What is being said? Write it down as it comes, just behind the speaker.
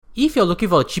If you're looking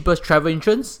for the cheapest travel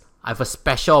insurance, I have a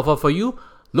special offer for you.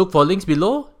 Look for links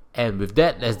below. And with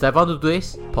that, let's dive on to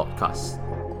today's podcast.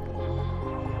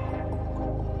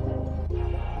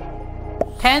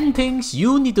 10 things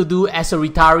you need to do as a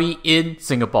retiree in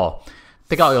Singapore.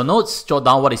 Take out your notes, jot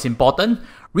down what is important,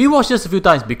 rewatch this a few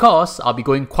times because I'll be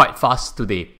going quite fast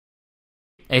today.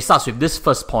 And it starts with this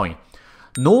first point.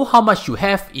 Know how much you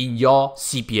have in your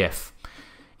CPF.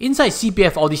 Inside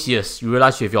CPF all these years, you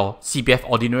realize you have your CPF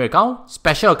ordinary account,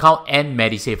 special account, and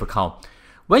MediSave account.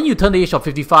 When you turn the age of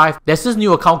 55, there's this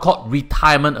new account called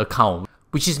retirement account,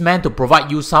 which is meant to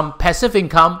provide you some passive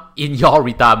income in your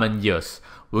retirement years.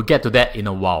 We'll get to that in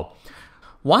a while.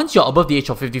 Once you're above the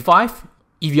age of 55,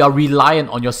 if you are reliant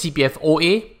on your CPF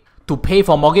OA to pay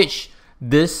for mortgage,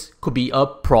 this could be a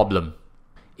problem.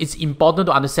 It's important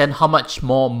to understand how much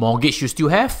more mortgage you still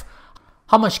have,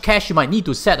 how much cash you might need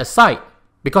to set aside,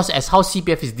 because as how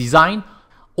CPF is designed,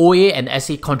 OA and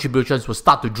SA contributions will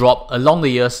start to drop along the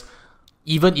years,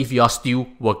 even if you are still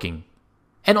working.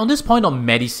 And on this point on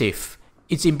MediSave,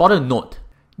 it's important to note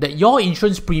that your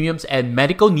insurance premiums and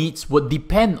medical needs would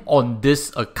depend on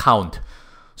this account.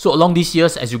 So along these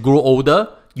years, as you grow older,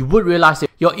 you would realize that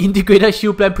your integrated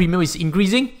shield plan premium is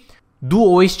increasing. Do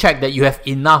always check that you have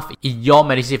enough in your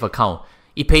MediSave account.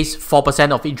 It pays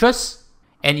 4% of interest.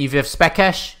 And if you have spare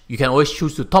cash, you can always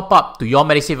choose to top up to your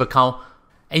MediSave account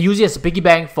and use it as a piggy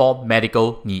bank for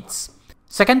medical needs.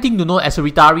 Second thing to know as a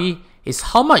retiree is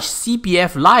how much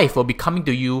CPF life will be coming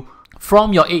to you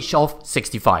from your age of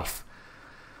 65.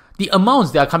 The amounts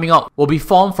that are coming out will be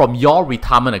formed from your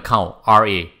retirement account,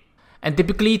 RA. And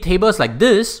typically tables like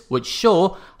this would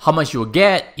show how much you will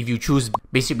get if you choose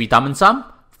basic retirement sum,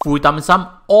 full retirement sum,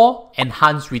 or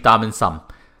enhanced retirement sum.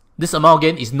 This amount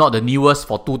again is not the newest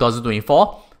for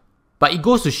 2024, but it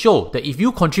goes to show that if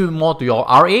you contribute more to your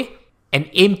RA and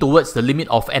aim towards the limit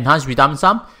of enhanced retirement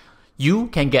sum, you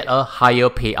can get a higher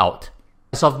payout.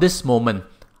 As of this moment,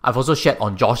 I've also shared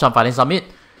on Georgetown Finance Summit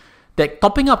that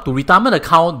topping up to retirement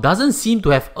account doesn't seem to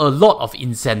have a lot of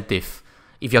incentive.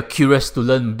 If you're curious to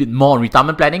learn a bit more on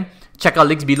retirement planning, check out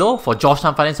links below for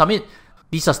Georgetown Finance Summit.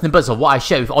 These are snippets of what I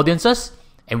shared with audiences,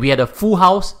 and we had a full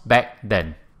house back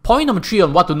then. Point number 3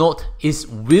 on what to note is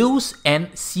wills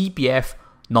and CPF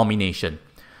nomination.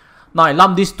 Now I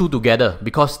lump these two together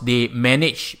because they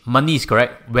manage monies,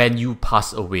 correct, when you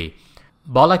pass away.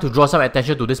 But I'd like to draw some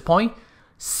attention to this point.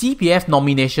 CPF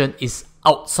nomination is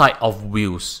outside of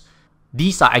wills.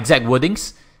 These are exact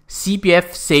wordings.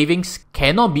 CPF savings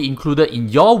cannot be included in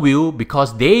your will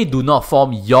because they do not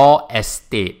form your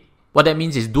estate. What that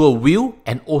means is do a will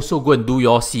and also go and do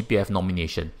your CPF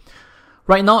nomination.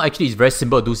 Right now, actually, it's very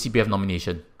simple to do CPF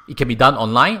nomination. It can be done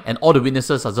online and all the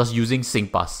witnesses are just using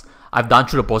SingPass. I've done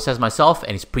through the process myself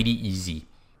and it's pretty easy.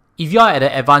 If you are at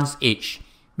an advanced age,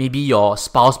 maybe your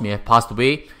spouse may have passed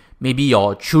away, maybe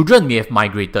your children may have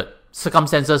migrated,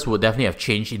 circumstances will definitely have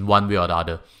changed in one way or the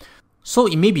other. So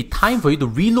it may be time for you to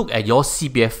relook at your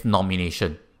CPF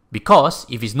nomination, because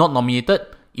if it's not nominated,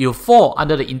 it will fall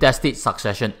under the Intestate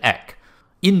Succession Act.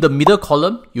 In the middle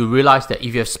column, you'll realize that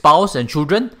if you have spouse and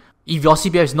children, if your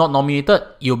CPF is not nominated,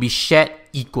 it will be shared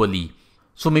equally.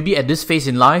 So maybe at this phase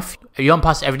in life, you want to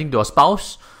pass everything to your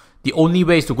spouse. The only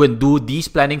way is to go and do these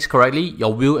plannings correctly,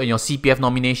 your will and your CPF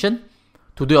nomination,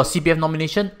 to do your CPF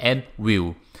nomination and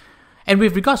will. And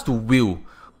with regards to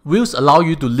wills allow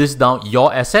you to list down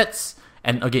your assets.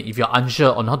 And again, if you're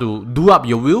unsure on how to do up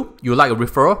your will, you like a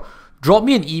referral, drop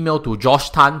me an email to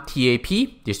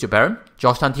joshtan.tap, this is your parent,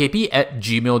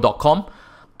 joshtan.tap@gmail.com.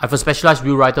 I have a specialized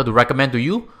will writer to recommend to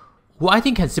you, who I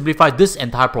think can simplify this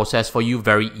entire process for you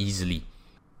very easily.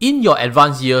 In your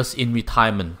advanced years in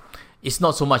retirement, it's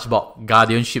not so much about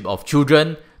guardianship of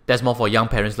children, that's more for young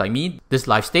parents like me, this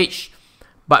life stage,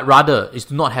 but rather is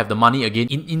to not have the money again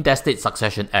in Intestate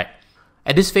Succession Act.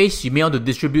 At this phase, you may want to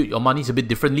distribute your monies a bit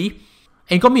differently,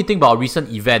 and it got me to think about a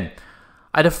recent event.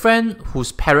 I had a friend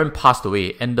whose parent passed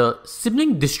away and the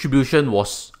sibling distribution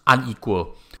was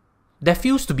unequal. There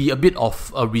feels to be a bit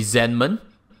of a resentment,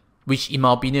 which in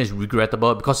my opinion is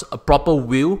regrettable because a proper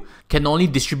will can not only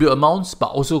distribute amounts but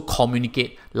also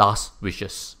communicate last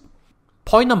wishes.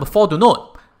 Point number 4 to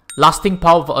note, lasting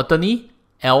power of attorney,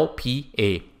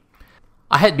 LPA.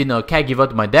 I had been a caregiver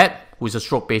to my dad, who is a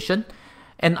stroke patient,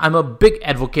 and I'm a big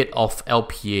advocate of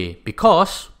LPA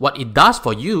because what it does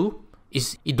for you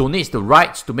is it donates the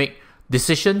rights to make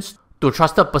decisions to a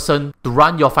trusted person to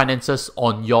run your finances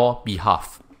on your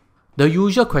behalf. The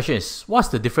usual question is, what's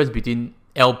the difference between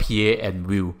LPA and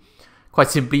will? Quite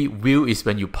simply, will is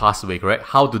when you pass away, correct?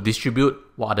 How to distribute,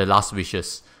 what are the last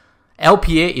wishes.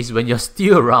 LPA is when you're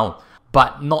still around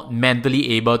but not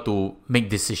mentally able to make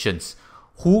decisions.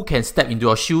 who can step into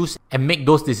your shoes and make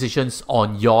those decisions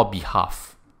on your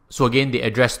behalf. So again, they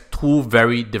address two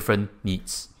very different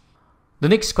needs. The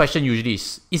next question usually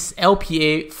is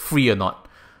LPA free or not?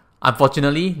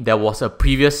 Unfortunately, there was a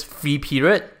previous free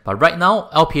period, but right now,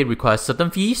 LPA requires certain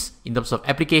fees in terms of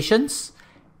applications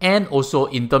and also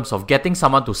in terms of getting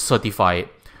someone to certify it.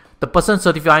 The person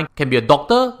certifying can be a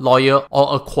doctor, lawyer,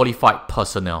 or a qualified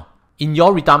personnel. In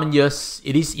your retirement years,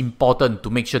 it is important to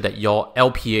make sure that your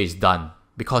LPA is done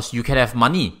because you can have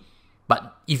money.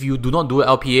 But if you do not do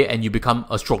LPA and you become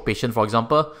a stroke patient, for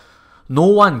example, no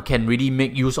one can really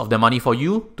make use of the money for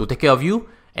you to take care of you,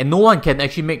 and no one can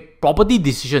actually make property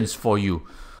decisions for you.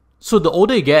 So the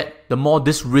older you get, the more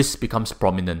this risk becomes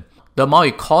prominent. The amount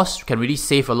it costs can really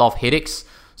save a lot of headaches,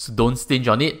 so don't stinge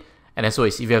on it. And as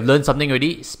always, if you have learned something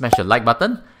already, smash the like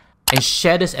button and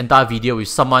share this entire video with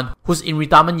someone who's in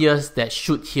retirement years that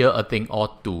should hear a thing or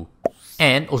two.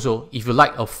 And also, if you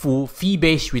like a full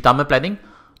fee-based retirement planning,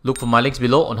 look for my links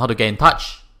below on how to get in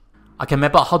touch. I can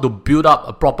map out how to build up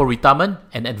a proper retirement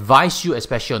and advise you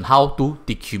especially on how to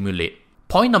decumulate.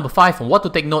 Point number 5 on what to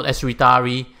take note as a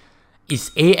retiree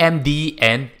is AMD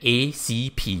and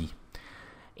ACP.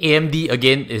 AMD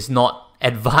again is not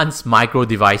Advanced Micro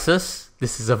Devices.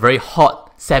 This is a very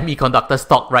hot semiconductor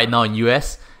stock right now in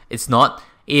US. It's not.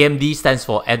 AMD stands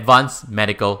for Advanced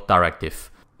Medical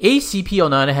Directive. ACP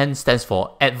on the other hand stands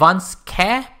for Advanced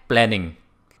Care Planning.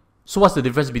 So what's the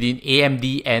difference between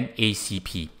AMD and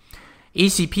ACP?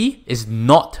 ACP is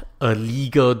not a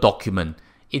legal document.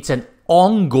 It's an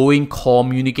ongoing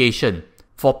communication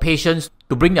for patients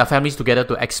to bring their families together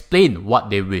to explain what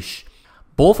they wish.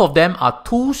 Both of them are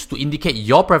tools to indicate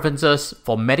your preferences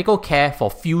for medical care for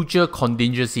future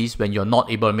contingencies when you're not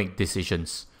able to make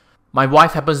decisions. My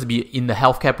wife happens to be in the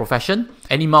healthcare profession,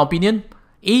 and in my opinion,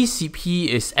 ACP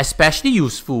is especially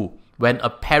useful when a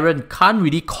parent can't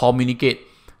really communicate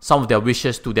some of their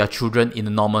wishes to their children in a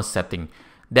normal setting.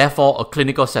 Therefore, a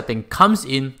clinical setting comes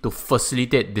in to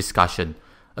facilitate discussion.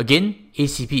 Again,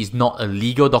 ACP is not a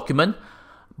legal document,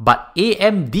 but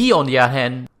AMD on the other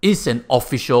hand is an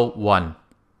official one.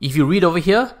 If you read over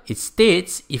here, it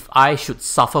states if I should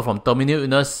suffer from terminal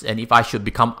illness and if I should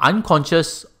become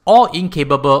unconscious or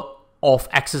incapable of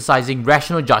exercising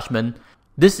rational judgment,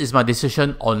 this is my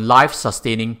decision on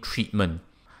life-sustaining treatment.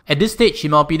 At this stage,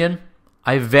 in my opinion,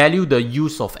 I value the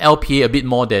use of LPA a bit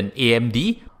more than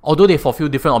AMD, although they fulfill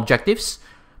different objectives,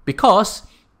 because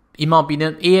in my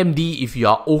opinion, AMD, if you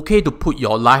are okay to put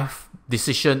your life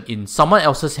decision in someone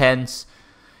else's hands,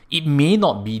 it may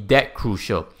not be that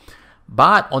crucial.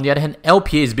 But on the other hand,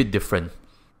 LPA is a bit different.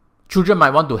 Children might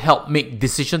want to help make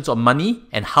decisions on money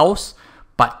and house,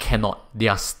 but cannot. They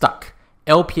are stuck.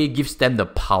 LPA gives them the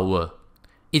power.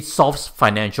 It solves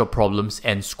financial problems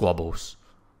and squabbles.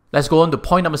 Let's go on to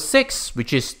point number 6,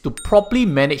 which is to properly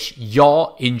manage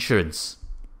your insurance.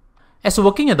 As a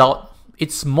working adult,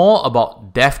 it's more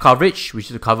about death coverage, which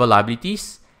is to cover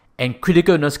liabilities, and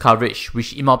critical illness coverage,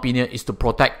 which in my opinion is to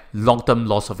protect long-term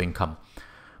loss of income.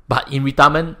 But in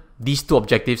retirement, these two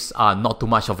objectives are not too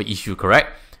much of an issue,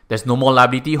 correct? There's no more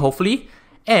liability, hopefully,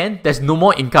 and there's no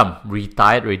more income.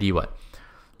 Retired already, what?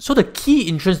 So the key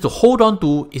insurance to hold on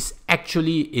to is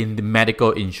actually in the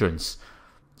medical insurance.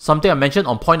 Something I mentioned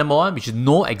on point number 1, which is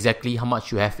know exactly how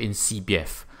much you have in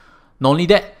CPF. Not only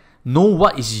that, know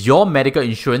what is your medical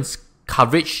insurance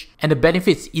coverage and the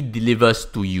benefits it delivers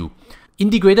to you.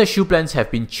 Integrated shield plans have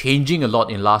been changing a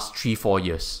lot in the last 3-4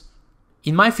 years.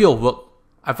 In my field of work,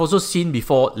 I've also seen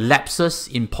before lapses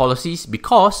in policies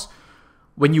because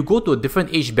when you go to a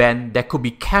different age band, there could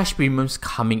be cash premiums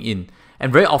coming in.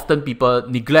 And very often people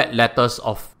neglect letters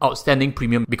of outstanding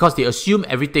premium because they assume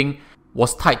everything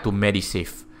was tied to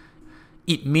MediSave.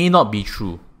 It may not be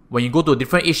true. When you go to a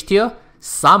different age tier,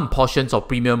 some portions of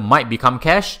premium might become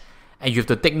cash, and you have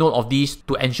to take note of these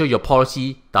to ensure your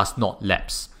policy does not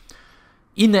lapse.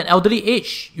 In an elderly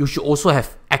age, you should also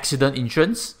have accident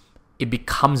insurance. It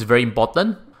becomes very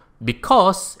important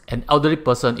because an elderly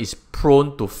person is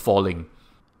prone to falling.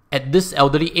 At this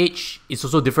elderly age, it's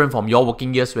also different from your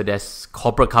working years where there's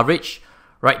corporate coverage.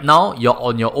 Right now, you're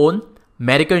on your own.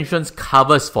 Medical insurance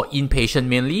covers for inpatient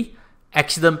mainly.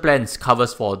 Accident plans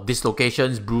covers for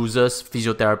dislocations, bruises,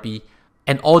 physiotherapy,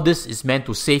 and all this is meant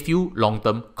to save you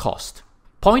long-term cost.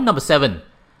 Point number 7,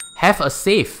 have a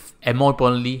safe, and more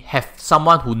importantly, have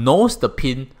someone who knows the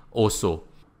PIN also.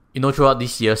 Throughout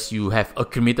these years, you have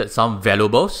accumulated some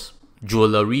valuables,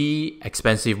 jewelry,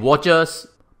 expensive watches.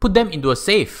 Put them into a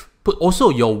safe. Put also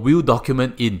your will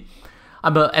document in.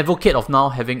 I'm an advocate of now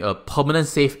having a permanent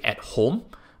safe at home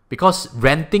because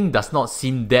renting does not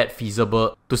seem that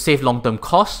feasible to save long-term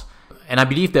costs. And I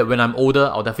believe that when I'm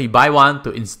older, I'll definitely buy one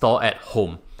to install at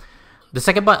home. The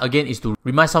second part again is to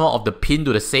remind someone of the pin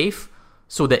to the safe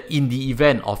so that in the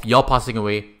event of your passing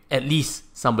away, at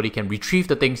least somebody can retrieve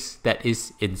the things that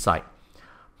is inside.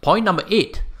 Point number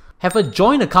 8, have a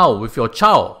joint account with your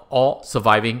child or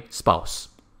surviving spouse.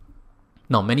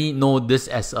 Now, many know this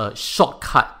as a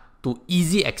shortcut to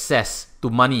easy access to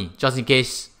money just in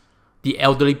case the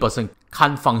elderly person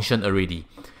can't function already.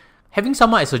 Having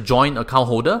someone as a joint account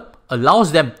holder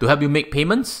allows them to help you make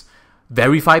payments,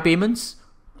 verify payments,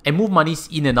 and move monies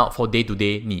in and out for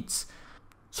day-to-day needs.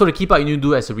 So the key part you need to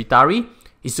do as a retiree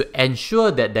is to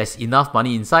ensure that there's enough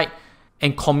money inside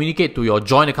and communicate to your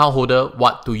joint account holder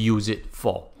what to use it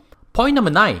for. Point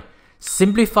number 9,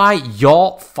 simplify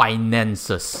your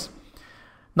finances.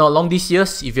 Now, along these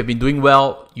years, if you've been doing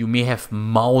well, you may have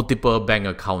multiple bank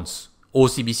accounts.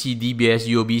 OCBC, DBS,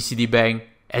 UOB, Citibank,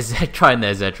 etc. and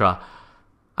etc.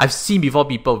 I've seen before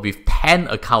people with 10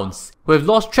 accounts who have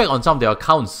lost track on some of their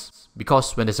accounts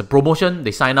because when there's a promotion,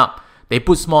 they sign up, they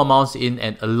put small amounts in,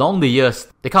 and along the years,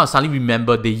 they can't suddenly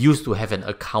remember they used to have an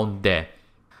account there.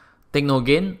 Take note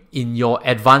again, in your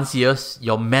advanced years,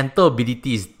 your mental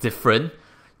ability is different.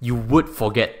 You would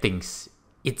forget things.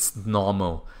 It's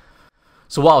normal.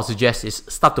 So what I'll suggest is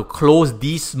start to close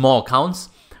these small accounts,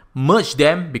 merge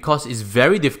them because it's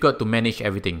very difficult to manage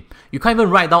everything. You can't even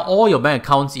write down all your bank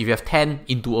accounts if you have 10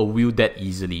 into a wheel that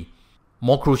easily.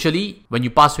 More crucially, when you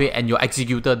pass away and your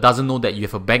executor doesn't know that you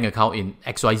have a bank account in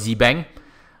XYZ bank,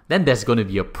 then there's going to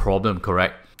be a problem,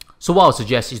 correct? So what I'll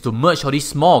suggest is to merge all these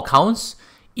small accounts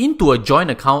into a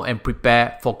joint account and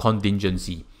prepare for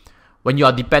contingency. When you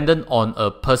are dependent on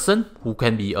a person who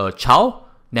can be a child,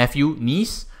 nephew,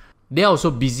 niece, they are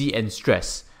also busy and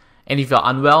stressed. And if you're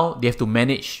unwell, they have to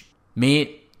manage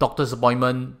maid, doctor's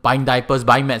appointment, buying diapers,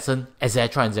 buying medicine,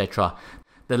 etc. etc.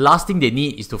 The last thing they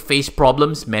need is to face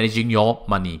problems managing your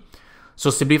money. So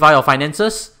simplify your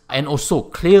finances and also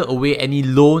clear away any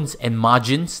loans and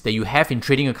margins that you have in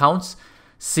trading accounts.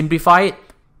 Simplify it,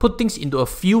 put things into a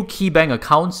few key bank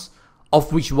accounts,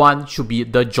 of which one should be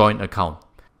the joint account.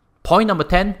 Point number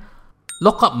 10,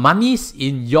 lock up monies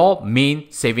in your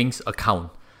main savings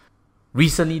account.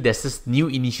 Recently, there's this new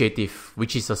initiative,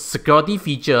 which is a security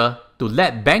feature to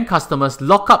let bank customers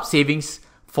lock up savings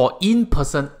for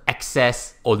in-person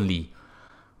access only.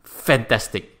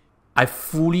 Fantastic. I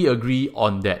fully agree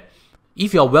on that.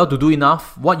 If you're well-to-do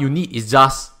enough, what you need is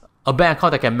just a bank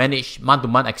account that can manage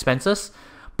month-to-month expenses,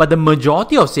 but the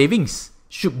majority of savings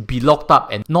should be locked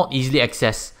up and not easily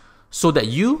accessed so that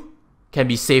you can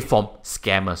be safe from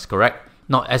scammers, correct?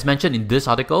 Now, as mentioned in this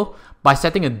article, by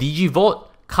setting a DG vote,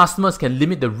 customers can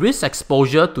limit the risk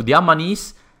exposure to their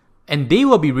monies and they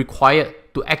will be required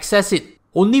to access it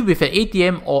only with an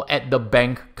ATM or at the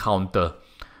bank counter.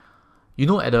 You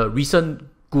know, at a recent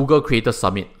Google Creator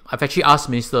Summit, I've actually asked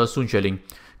Minister Sun Xueling,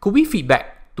 could we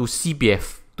feedback to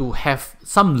CPF to have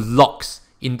some locks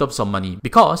in terms of money?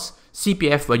 Because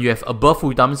CPF, when you have above full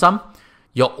retirement sum,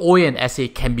 your OA and SA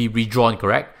can be redrawn,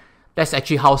 correct? That's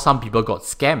actually how some people got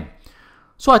scammed.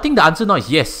 So I think the answer now is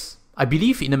yes. I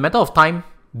believe in a matter of time,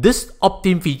 this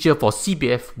opt-in feature for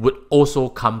CPF would also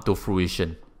come to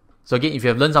fruition. So again, if you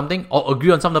have learned something or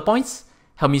agree on some of the points,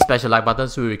 help me smash the like button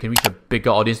so we can reach a bigger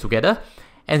audience together.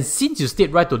 And since you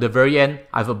stayed right to the very end,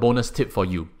 I have a bonus tip for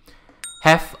you.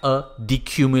 Have a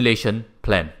decumulation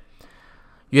plan.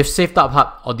 You have saved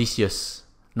up all these years.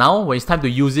 Now, when it's time to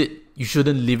use it, you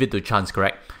shouldn't leave it to chance,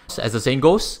 correct? As the saying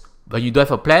goes, when you don't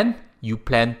have a plan, you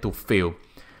plan to fail.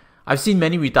 I've seen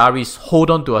many retirees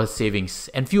hold on to our savings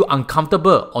and feel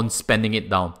uncomfortable on spending it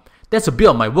down. That's a bit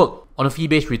of my work on a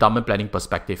fee-based retirement planning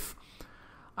perspective.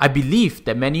 I believe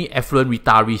that many affluent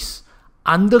retirees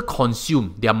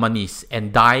under-consume their monies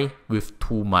and die with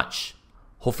too much.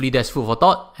 Hopefully that's food for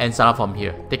thought, and sign off from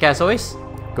here. Take care as always.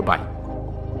 Goodbye.